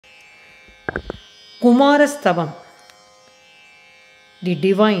Kumara Stavam, the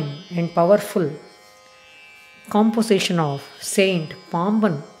divine and powerful composition of Saint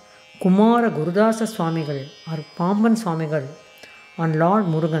Pamban Kumara Gurudasa Swamigal or Pamban Swamigal on Lord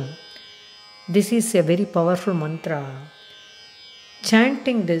Murugan. This is a very powerful mantra.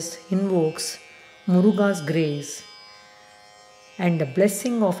 Chanting this invokes Muruga's grace and the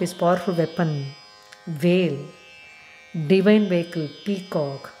blessing of his powerful weapon, veil, divine vehicle,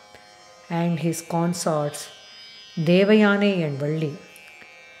 peacock, and his consorts, Devayani and Valli.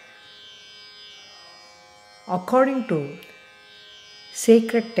 According to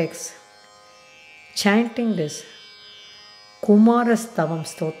sacred texts, chanting this Kumara Stavam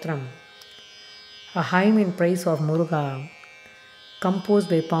Stotram, a hymn in praise of Muruga, composed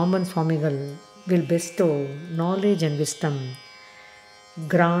by Pamban Swamigal, will bestow knowledge and wisdom,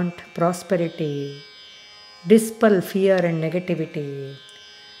 grant prosperity, dispel fear and negativity,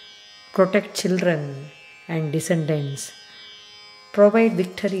 protect children and descendants, provide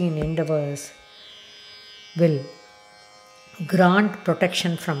victory in endeavors, will grant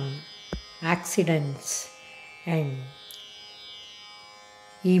protection from accidents and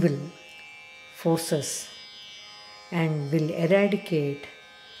evil forces, and will eradicate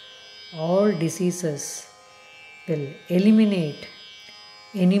all diseases, will eliminate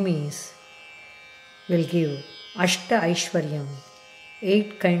enemies, will give ashta aishwaryam,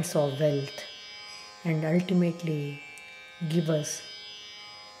 8 kinds of wealth, and ultimately give us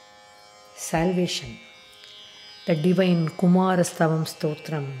salvation. The divine Kumarasthavam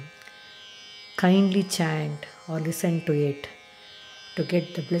Stotram. Kindly chant or listen to it to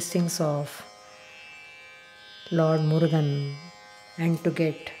get the blessings of Lord Murugan and to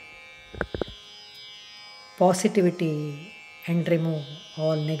get positivity and remove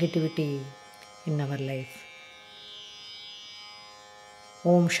all negativity in our life.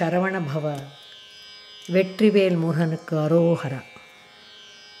 Om Sharavana Bhava. Vetrivel Muruganukku Arohara.